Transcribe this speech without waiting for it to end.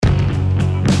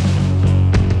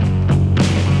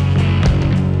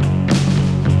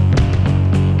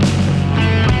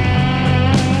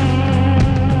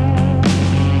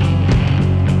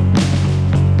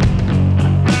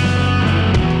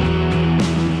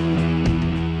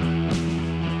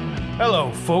Hello,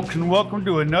 folks, and welcome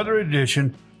to another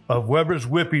edition of Weber's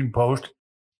Whipping Post,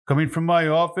 coming from my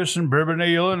office in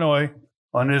Bourbonnais, Illinois,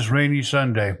 on this rainy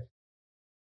Sunday.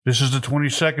 This is the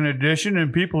 22nd edition,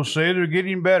 and people say they're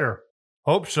getting better.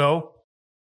 Hope so.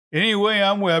 Anyway,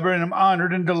 I'm Weber, and I'm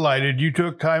honored and delighted you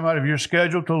took time out of your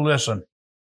schedule to listen.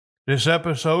 This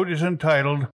episode is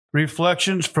entitled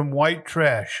Reflections from White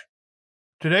Trash.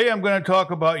 Today I'm going to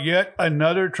talk about yet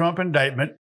another Trump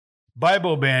indictment,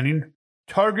 Bible banning,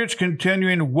 Target's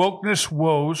continuing wokeness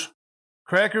woes,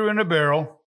 Cracker in a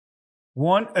Barrel,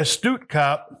 one astute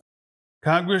cop,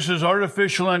 Congress's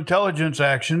artificial intelligence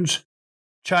actions,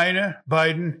 China,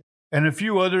 Biden, and a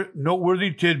few other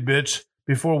noteworthy tidbits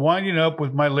before winding up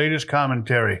with my latest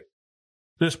commentary.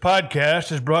 This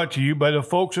podcast is brought to you by the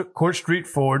folks at Court Street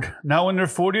Ford, now in their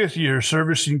 40th year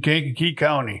servicing Kankakee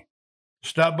County.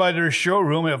 Stop by their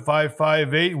showroom at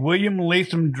 558 William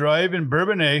Latham Drive in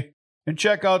Bourbonnais and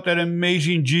check out that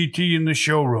amazing GT in the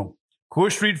showroom.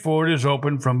 Court Street Ford is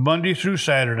open from Monday through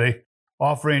Saturday,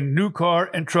 offering new car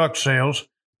and truck sales,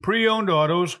 pre-owned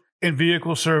autos, and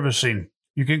vehicle servicing.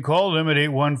 You can call them at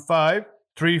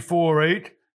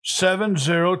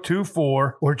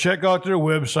 815-348-7024 or check out their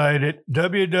website at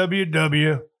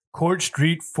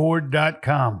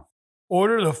www.courtstreetford.com.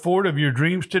 Order the Ford of your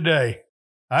dreams today.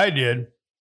 I did.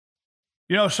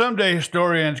 You know, someday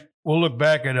historians will look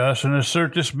back at us and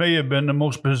assert this may have been the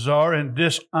most bizarre and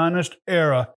dishonest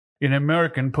era in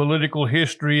American political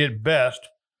history at best,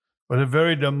 or the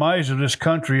very demise of this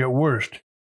country at worst.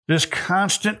 This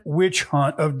constant witch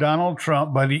hunt of Donald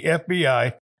Trump by the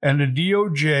FBI and the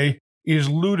DOJ is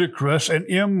ludicrous and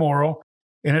immoral,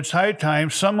 and it's high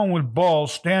time someone with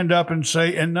balls stand up and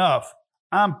say, enough,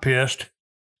 I'm pissed.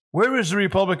 Where is the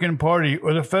Republican Party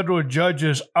or the federal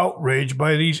judges outraged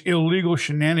by these illegal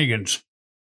shenanigans?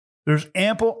 There's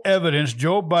ample evidence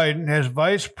Joe Biden has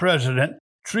vice president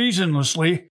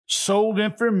treasonously sold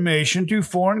information to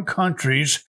foreign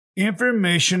countries,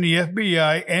 information the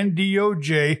FBI and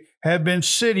DOJ have been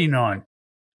sitting on.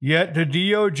 Yet the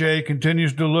DOJ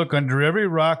continues to look under every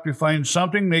rock to find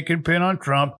something they can pin on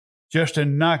Trump just to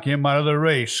knock him out of the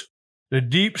race. The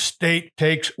deep state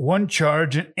takes one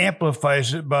charge and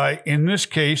amplifies it by, in this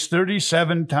case,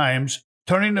 37 times,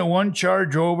 turning the one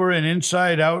charge over and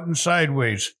inside out and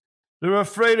sideways. They're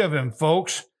afraid of him,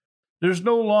 folks. There's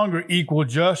no longer equal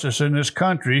justice in this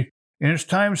country, and it's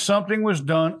time something was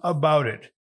done about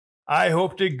it. I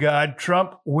hope to God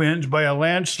Trump wins by a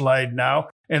landslide now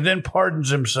and then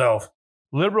pardons himself.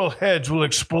 Liberal heads will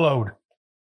explode.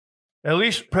 At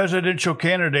least presidential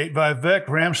candidate Vivek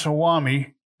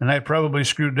Ramaswamy, and I probably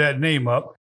screwed that name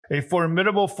up, a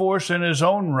formidable force in his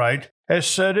own right, has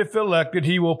said if elected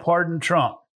he will pardon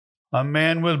Trump. A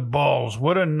man with balls.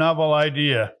 What a novel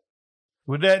idea.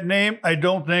 With that name, I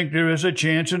don't think there is a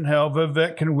chance in hell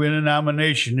Vivek can win a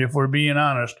nomination, if we're being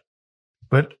honest.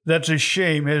 But that's a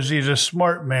shame, as he's a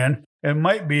smart man and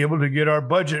might be able to get our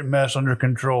budget mess under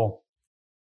control.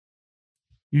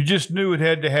 You just knew it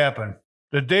had to happen.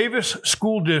 The Davis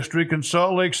School District in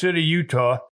Salt Lake City,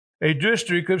 Utah, a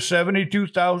district of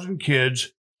 72,000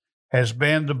 kids, has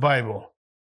banned the Bible.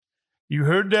 You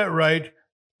heard that right,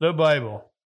 the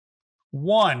Bible.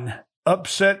 One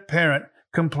upset parent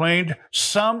complained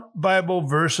some Bible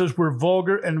verses were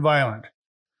vulgar and violent.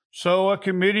 So a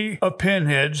committee of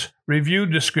pinheads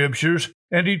reviewed the scriptures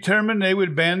and determined they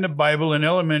would ban the Bible in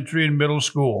elementary and middle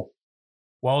school.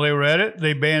 While they were at it,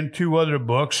 they banned two other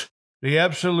books, The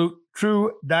Absolute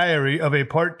True Diary of a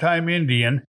Part-Time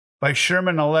Indian by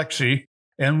Sherman Alexie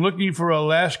and Looking for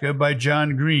Alaska by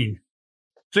John Green.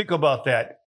 Think about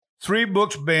that. 3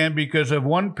 books banned because of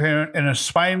one parent and a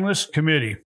spineless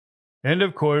committee. And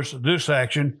of course, this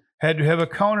action had to have a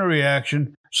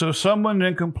counter-reaction, so someone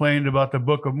then complained about the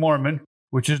Book of Mormon,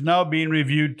 which is now being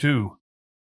reviewed too.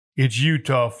 It's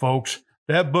Utah, folks.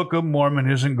 That Book of Mormon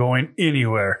isn't going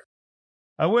anywhere.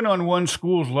 I went on one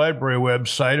school's library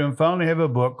website and found they have a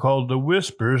book called The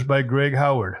Whispers by Greg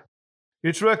Howard.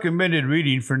 It's recommended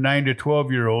reading for 9 to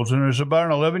 12-year-olds, and there's about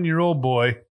an 11-year-old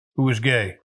boy who is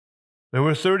gay. There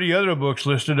were 30 other books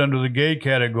listed under the gay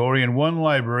category in one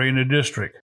library in the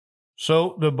district.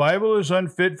 So, the Bible is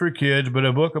unfit for kids, but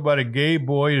a book about a gay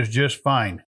boy is just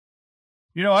fine.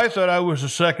 You know, I thought I was the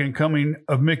second coming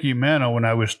of Mickey Mantle when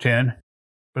I was 10,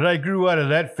 but I grew out of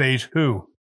that phase, who?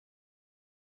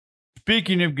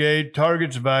 Speaking of gay,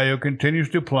 Target's value continues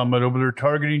to plummet over their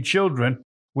targeting children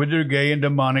with their gay and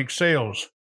demonic sales.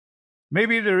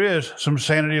 Maybe there is some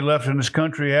sanity left in this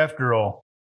country after all.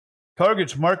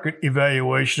 Target's market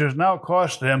evaluation has now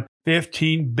cost them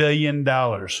 $15 billion.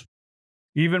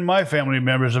 Even my family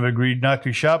members have agreed not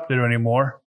to shop there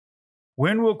anymore.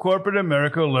 When will corporate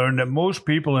America learn that most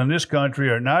people in this country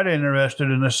are not interested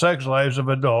in the sex lives of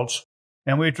adults,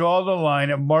 and we draw the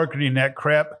line at marketing that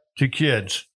crap to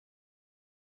kids?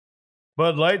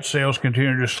 Bud Light sales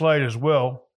continue to slide as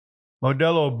well.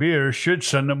 Modelo Beer should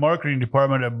send the marketing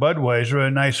department at Budweiser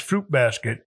a nice fruit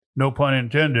basket, no pun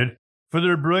intended, for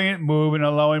their brilliant move in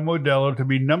allowing Modelo to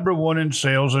be number one in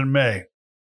sales in May.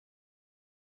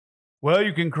 Well,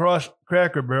 you can cross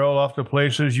Cracker Barrel off the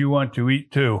places you want to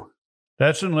eat too.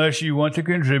 That's unless you want to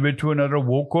contribute to another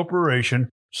woke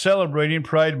corporation celebrating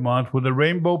Pride Month with the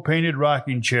rainbow-painted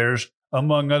rocking chairs,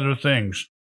 among other things.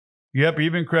 Yep,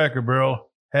 even Cracker Barrel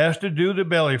has to do the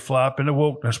belly flop in the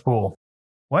wokeness pool.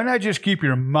 Why not just keep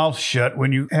your mouth shut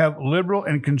when you have liberal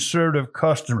and conservative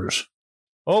customers?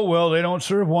 Oh, well, they don't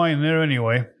serve wine there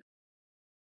anyway.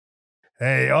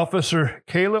 Hey, Officer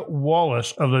Kayla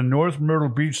Wallace of the North Myrtle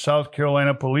Beach, South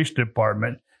Carolina Police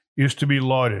Department is to be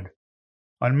lauded.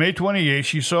 On May 28th,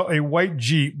 she saw a white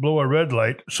Jeep blow a red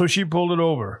light, so she pulled it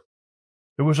over.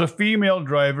 There was a female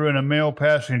driver and a male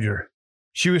passenger.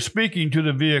 She was speaking to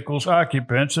the vehicle's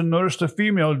occupants and noticed the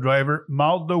female driver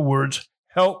mouthed the words,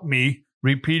 "Help me,"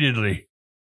 repeatedly.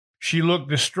 She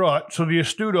looked distraught, so the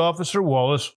astute Officer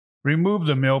Wallace removed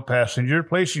the male passenger,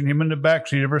 placing him in the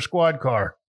backseat of her squad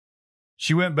car.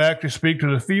 She went back to speak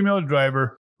to the female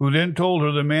driver, who then told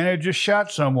her the man had just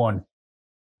shot someone.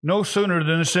 No sooner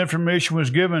than this information was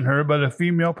given her by the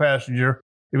female passenger,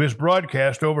 it was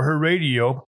broadcast over her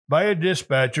radio by a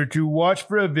dispatcher to watch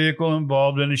for a vehicle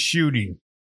involved in a shooting.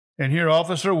 And here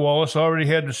Officer Wallace already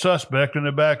had the suspect in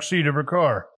the back seat of her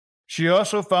car. She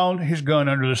also found his gun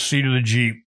under the seat of the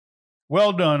Jeep.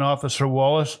 Well done, Officer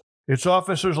Wallace. It's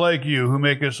officers like you who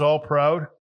make us all proud.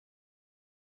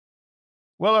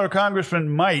 Well, our congressman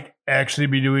might actually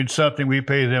be doing something we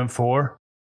pay them for.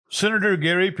 Senator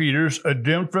Gary Peters, a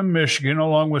Dem from Michigan,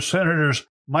 along with Senators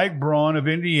Mike Braun of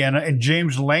Indiana and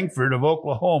James Langford of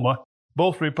Oklahoma,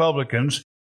 both Republicans,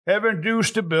 have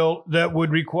introduced a bill that would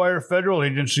require federal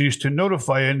agencies to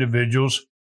notify individuals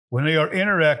when they are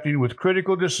interacting with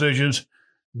critical decisions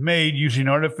made using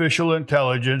artificial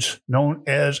intelligence known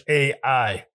as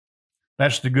AI.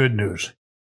 That's the good news.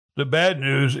 The bad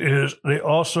news is they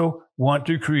also want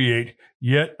to create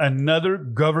yet another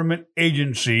government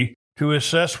agency to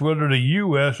assess whether the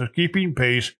U.S. is keeping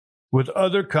pace with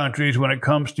other countries when it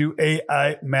comes to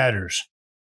AI matters.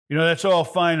 You know, that's all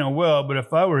fine and well, but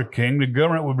if I were king, the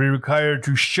government would be required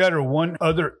to shutter one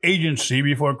other agency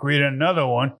before creating another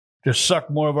one to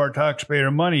suck more of our taxpayer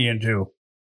money into.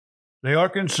 They are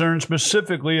concerned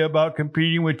specifically about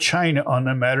competing with China on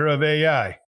the matter of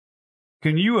AI.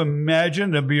 Can you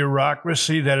imagine the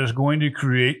bureaucracy that is going to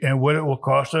create and what it will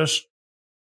cost us?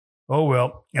 Oh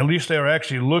well, at least they are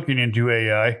actually looking into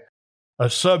AI, a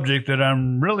subject that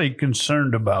I'm really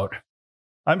concerned about.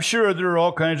 I'm sure there are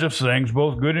all kinds of things,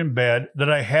 both good and bad, that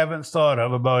I haven't thought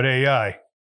of about AI.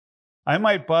 I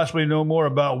might possibly know more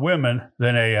about women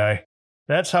than AI.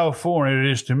 That's how foreign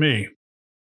it is to me.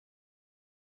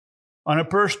 On a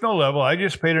personal level, I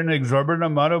just paid an exorbitant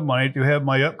amount of money to have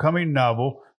my upcoming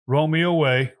novel, Roll Me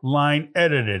Away, line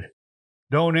edited.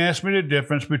 Don't ask me the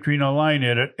difference between a line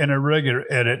edit and a regular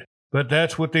edit, but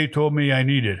that's what they told me I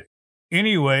needed.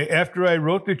 Anyway, after I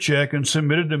wrote the check and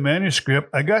submitted the manuscript,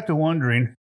 I got to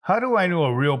wondering, how do I know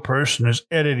a real person is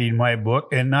editing my book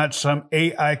and not some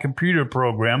AI computer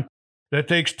program that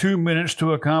takes 2 minutes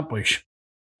to accomplish?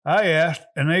 I asked,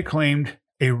 and they claimed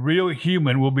a real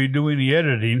human will be doing the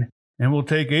editing and will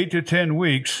take 8 to 10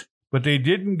 weeks, but they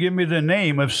didn't give me the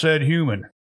name of said human.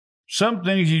 Some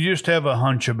things you just have a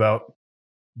hunch about.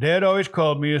 Dad always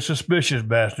called me a suspicious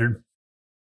bastard.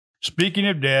 Speaking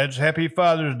of dads, happy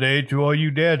Father's Day to all you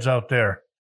dads out there.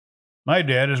 My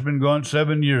dad has been gone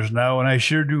 7 years now, and I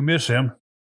sure do miss him.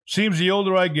 Seems the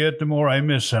older I get, the more I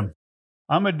miss him.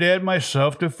 I'm a dad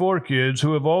myself to 4 kids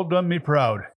who have all done me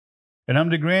proud, and I'm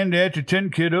the granddad to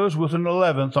 10 kiddos with an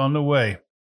 11th on the way.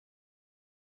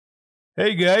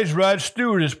 Hey guys, Rod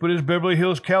Stewart has put his Beverly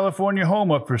Hills, California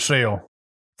home up for sale.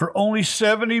 For only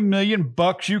 $70 million,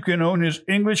 you can own his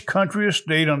English country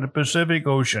estate on the Pacific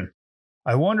Ocean.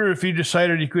 I wonder if he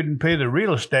decided he couldn't pay the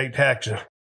real estate taxes.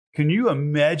 Can you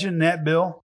imagine that,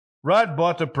 Bill? Rod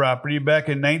bought the property back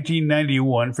in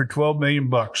 1991 for $12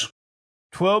 million.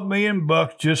 $12 million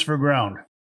just for ground.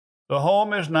 The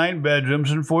home has 9 bedrooms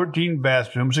and 14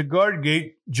 bathrooms, a guard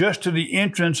gate just to the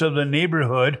entrance of the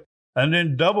neighborhood, and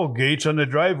then double gates on the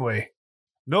driveway.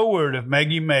 No word if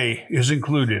Maggie May is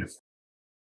included.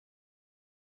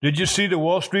 Did you see the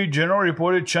Wall Street Journal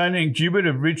reported China and Cuba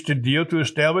have reached a deal to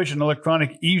establish an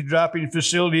electronic eavesdropping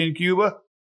facility in Cuba?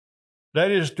 That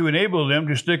is to enable them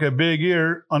to stick a big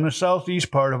ear on the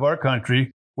southeast part of our country,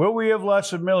 where we have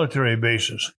lots of military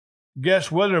bases.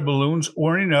 Guess weather balloons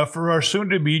weren't enough for our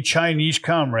soon-to-be Chinese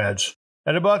comrades.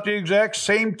 At about the exact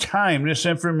same time this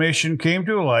information came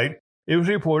to light, it was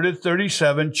reported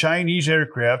 37 Chinese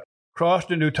aircraft crossed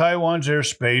into Taiwan's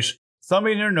airspace,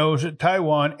 thumbing their nose at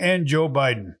Taiwan and Joe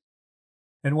Biden.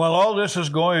 And while all this is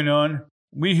going on,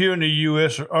 we here in the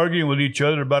U.S. are arguing with each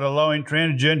other about allowing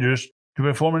transgenders to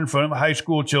perform in front of high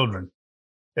school children.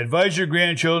 Advise your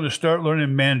grandchildren to start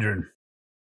learning Mandarin.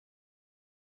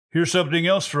 Here's something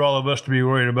else for all of us to be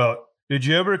worried about. Did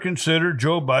you ever consider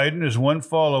Joe Biden as one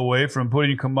fall away from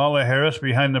putting Kamala Harris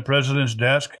behind the president's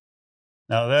desk?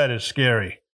 Now that is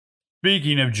scary.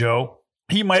 Speaking of Joe,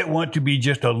 he might want to be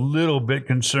just a little bit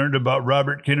concerned about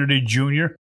Robert Kennedy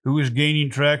Jr., who is gaining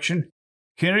traction.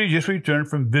 Kennedy just returned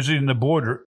from visiting the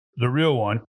border, the real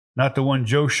one, not the one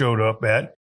Joe showed up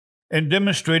at, and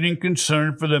demonstrating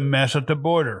concern for the mess at the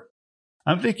border.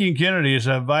 I'm thinking Kennedy is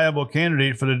a viable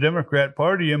candidate for the Democrat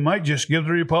Party and might just give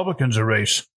the Republicans a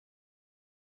race.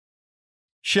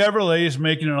 Chevrolet is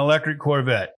making an electric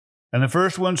Corvette, and the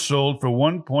first one sold for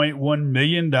 $1.1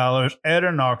 million at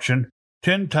an auction,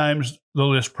 10 times the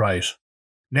list price.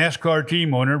 NASCAR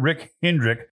team owner Rick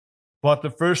Hendrick bought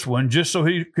the first one just so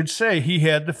he could say he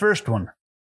had the first one.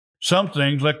 Some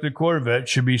things, like the Corvette,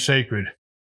 should be sacred.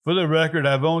 For the record,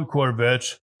 I've owned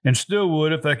Corvettes, and still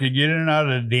would if I could get in and out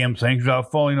of the damn things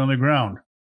without falling on the ground.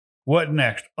 What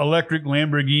next? Electric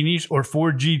Lamborghinis or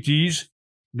Ford GTs?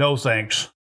 No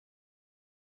thanks.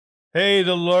 Hey,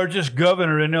 the largest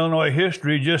governor in Illinois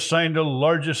history just signed the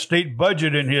largest state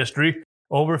budget in history,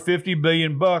 over $50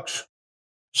 billion.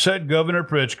 Said Governor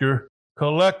Pritzker,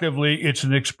 collectively, it's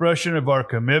an expression of our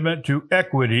commitment to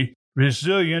equity,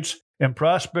 resilience, and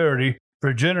prosperity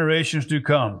for generations to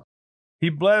come. He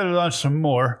blatted on some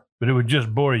more, but it would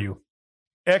just bore you.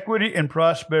 Equity and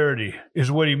prosperity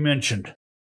is what he mentioned.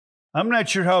 I'm not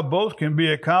sure how both can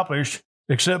be accomplished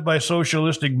except by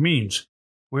socialistic means.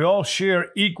 We all share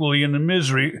equally in the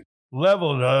misery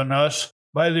leveled on us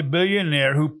by the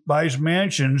billionaire who buys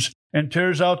mansions and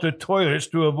tears out the toilets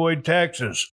to avoid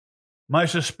taxes. My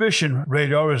suspicion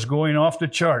radar is going off the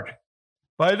chart.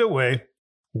 By the way,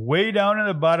 way down in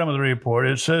the bottom of the report,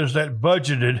 it says that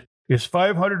budgeted is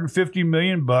 $550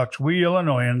 million we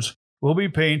Illinoisans will be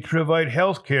paying to provide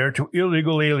health care to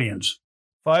illegal aliens.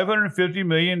 $550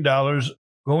 million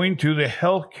going to the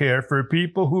health care for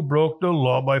people who broke the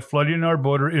law by flooding our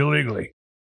border illegally.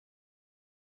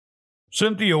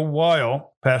 Cynthia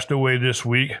Weil passed away this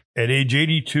week at age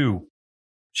 82.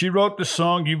 She wrote the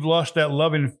song You've Lost That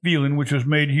Lovin' Feelin', which was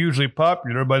made hugely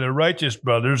popular by the Righteous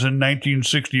Brothers in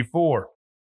 1964.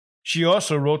 She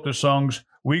also wrote the songs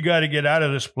We Gotta Get Out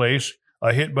of This Place,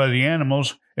 a hit by the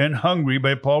Animals, and Hungry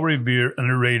by Paul Revere and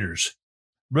the Raiders.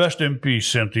 Rest in peace,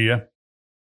 Cynthia.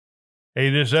 Hey,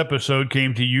 this episode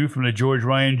came to you from the George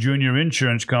Ryan Jr.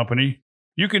 Insurance Company.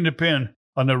 You can depend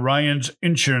on the Ryan's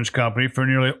Insurance Company for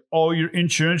nearly all your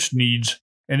insurance needs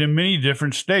and in many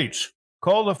different states.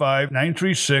 Call the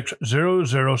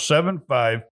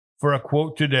 815-936-0075 for a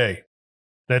quote today.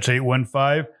 That's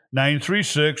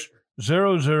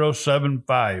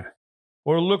 815-936-0075.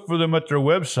 Or look for them at their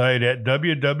website at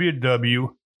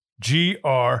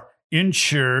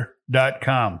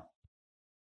www.grinsure.com.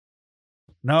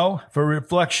 Now for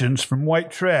reflections from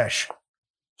white trash.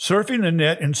 Surfing the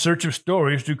net in search of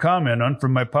stories to comment on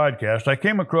from my podcast, I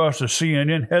came across a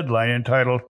CNN headline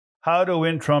entitled, How to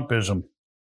Win Trumpism.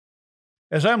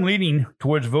 As I'm leaning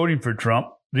towards voting for Trump,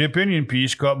 the opinion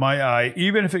piece caught my eye,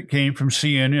 even if it came from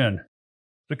CNN.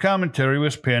 The commentary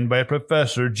was penned by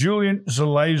Professor Julian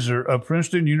Zelizer of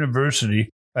Princeton University,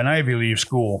 an Ivy League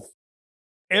school.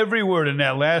 Every word in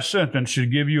that last sentence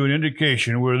should give you an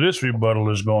indication where this rebuttal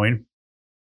is going.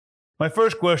 My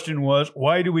first question was,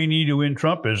 why do we need to win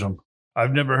Trumpism?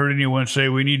 I've never heard anyone say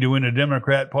we need to win a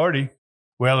Democrat Party.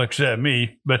 Well, except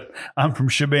me, but I'm from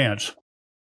Shabance.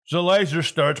 Zelizer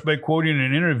starts by quoting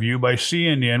an interview by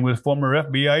CNN with former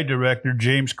FBI Director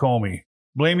James Comey,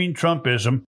 blaming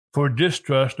Trumpism for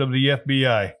distrust of the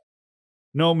FBI.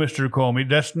 No, Mr. Comey,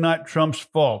 that's not Trump's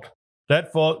fault.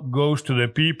 That fault goes to the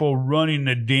people running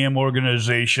the damn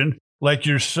organization, like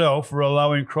yourself, for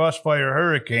allowing Crossfire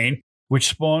Hurricane, which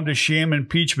spawned a sham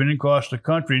impeachment and cost the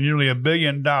country nearly $1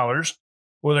 billion,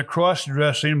 or the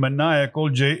cross-dressing, maniacal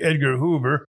J. Edgar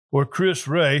Hoover, or Chris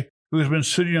Wray, who has been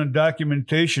sitting on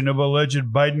documentation of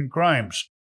alleged Biden crimes.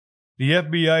 The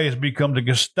FBI has become the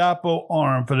Gestapo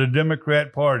arm for the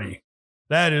Democrat Party.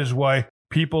 That is why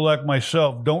people like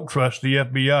myself don't trust the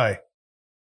FBI.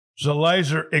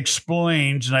 Zelizer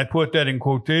explains, and I put that in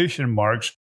quotation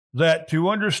marks, that to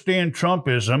understand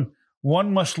Trumpism,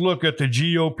 one must look at the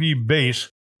GOP base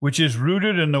which is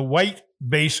rooted in the white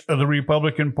base of the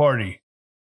Republican Party.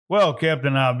 Well,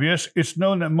 Captain Obvious, it's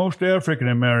known that most African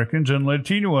Americans and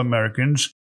Latino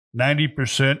Americans,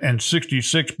 90% and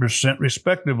 66%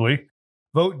 respectively,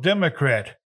 vote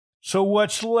Democrat. So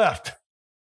what's left?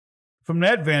 From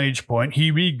that vantage point,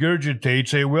 he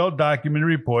regurgitates a well-documented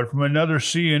report from another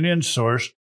CNN source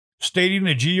stating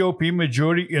the GOP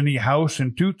majority in the House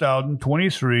in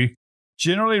 2023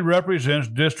 generally represents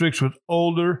districts with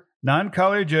older,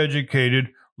 non-college educated,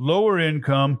 lower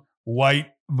income,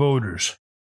 white voters.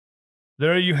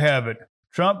 There you have it.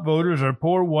 Trump voters are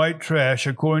poor white trash,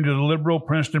 according to the liberal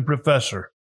Princeton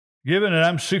professor. Given that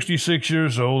I'm 66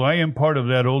 years old, I am part of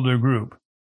that older group.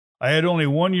 I had only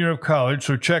 1 year of college,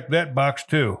 so check that box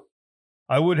too.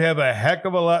 I would have a heck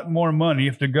of a lot more money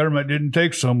if the government didn't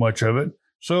take so much of it,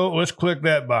 so let's click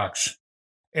that box.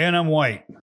 And I'm white.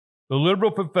 The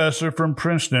liberal professor from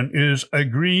Princeton is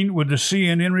agreeing with the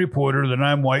CNN reporter that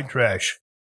I'm white trash.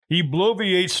 He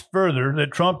bloviates further that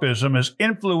Trumpism is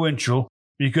influential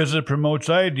because it promotes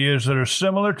ideas that are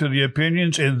similar to the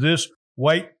opinions in this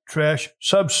white trash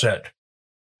subset.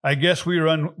 I guess we are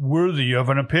unworthy of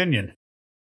an opinion.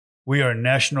 We are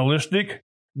nationalistic,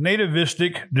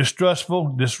 nativistic,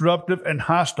 distrustful, disruptive, and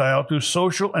hostile to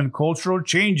social and cultural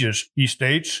changes, he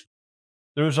states.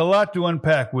 There is a lot to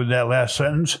unpack with that last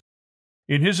sentence.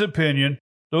 In his opinion,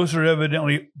 those are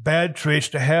evidently bad traits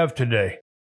to have today.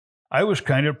 I was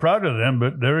kind of proud of them,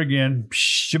 but there again,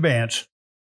 shabants.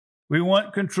 We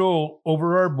want control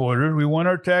over our border. We want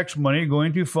our tax money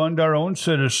going to fund our own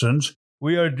citizens.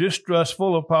 We are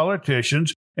distrustful of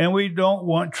politicians, and we don't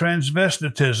want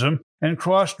transvestitism and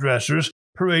cross-dressers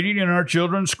parading in our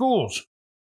children's schools.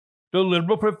 The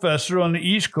liberal professor on the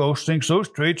East Coast thinks those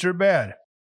traits are bad.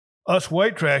 Us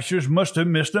white trashers must have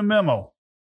missed a memo.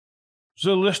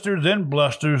 Zelister then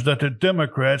blusters that the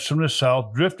Democrats from the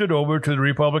South drifted over to the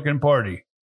Republican Party.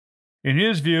 In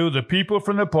his view, the people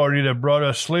from the party that brought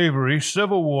us slavery,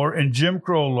 Civil War, and Jim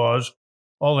Crow laws,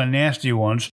 all the nasty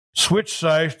ones, switched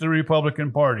sides to the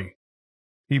Republican Party.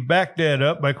 He backed that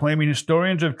up by claiming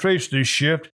historians have traced this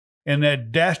shift and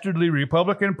that dastardly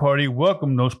Republican Party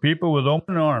welcomed those people with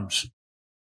open arms.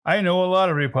 I know a lot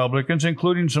of Republicans,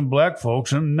 including some black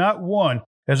folks, and not one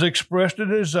has expressed a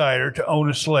desire to own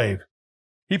a slave.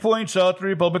 He points out the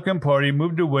Republican Party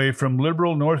moved away from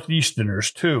liberal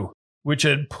Northeasterners, too, which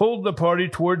had pulled the party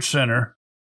toward center,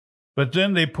 but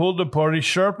then they pulled the party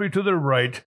sharply to the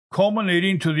right,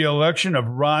 culminating to the election of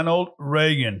Ronald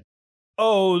Reagan.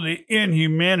 Oh, the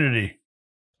inhumanity!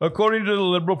 According to the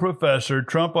liberal professor,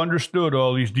 Trump understood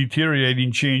all these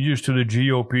deteriorating changes to the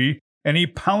GOP, and he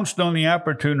pounced on the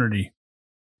opportunity.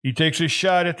 He takes a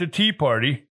shot at the Tea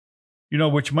Party,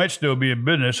 which might still be in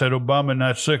business had Obama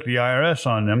not sicked the IRS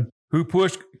on them, who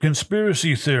pushed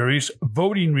conspiracy theories,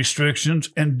 voting restrictions,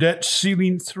 and debt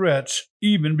ceiling threats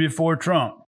even before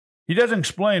Trump. He doesn't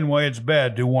explain why it's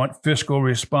bad to want fiscal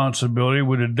responsibility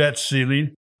with a debt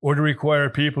ceiling or to require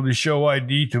people to show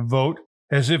ID to vote,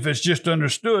 as if it's just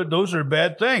understood those are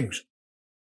bad things.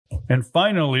 And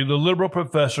finally, the liberal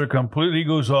professor completely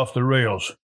goes off the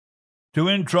rails. To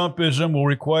end Trumpism will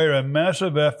require a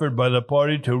massive effort by the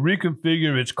party to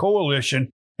reconfigure its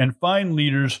coalition and find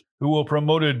leaders who will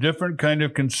promote a different kind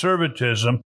of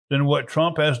conservatism than what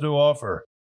Trump has to offer.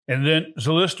 And then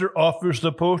Zelister offers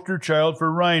the poster child for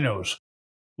rhinos.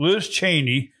 Liz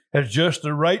Cheney has just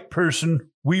the right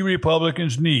person we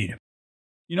Republicans need.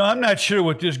 I'm not sure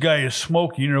what this guy is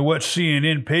smoking or what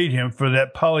CNN paid him for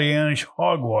that Pollyannish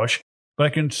hogwash, but I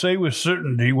can say with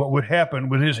certainty what would happen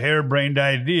with his harebrained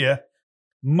idea.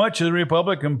 Much of the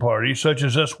Republican Party, such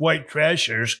as us white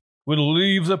trashers, would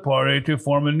leave the party to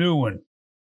form a new one.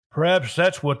 Perhaps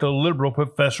that's what the liberal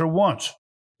professor wants.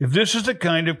 If this is the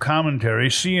kind of commentary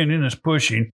CNN is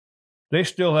pushing, they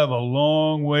still have a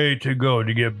long way to go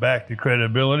to get back to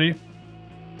credibility.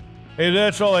 Hey,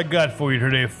 that's all I got for you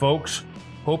today, folks.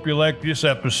 Hope you liked this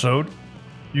episode.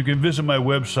 You can visit my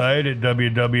website at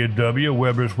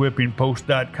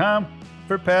www.weberswhippingpost.com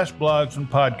for past blogs and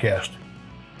podcasts.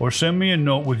 Or send me a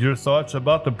note with your thoughts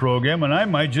about the program, and I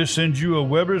might just send you a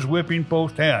Weber's Whipping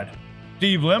Post hat.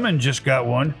 Steve Lemon just got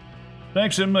one.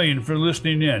 Thanks a million for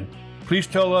listening in. Please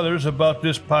tell others about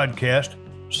this podcast.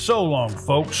 So long,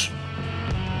 folks.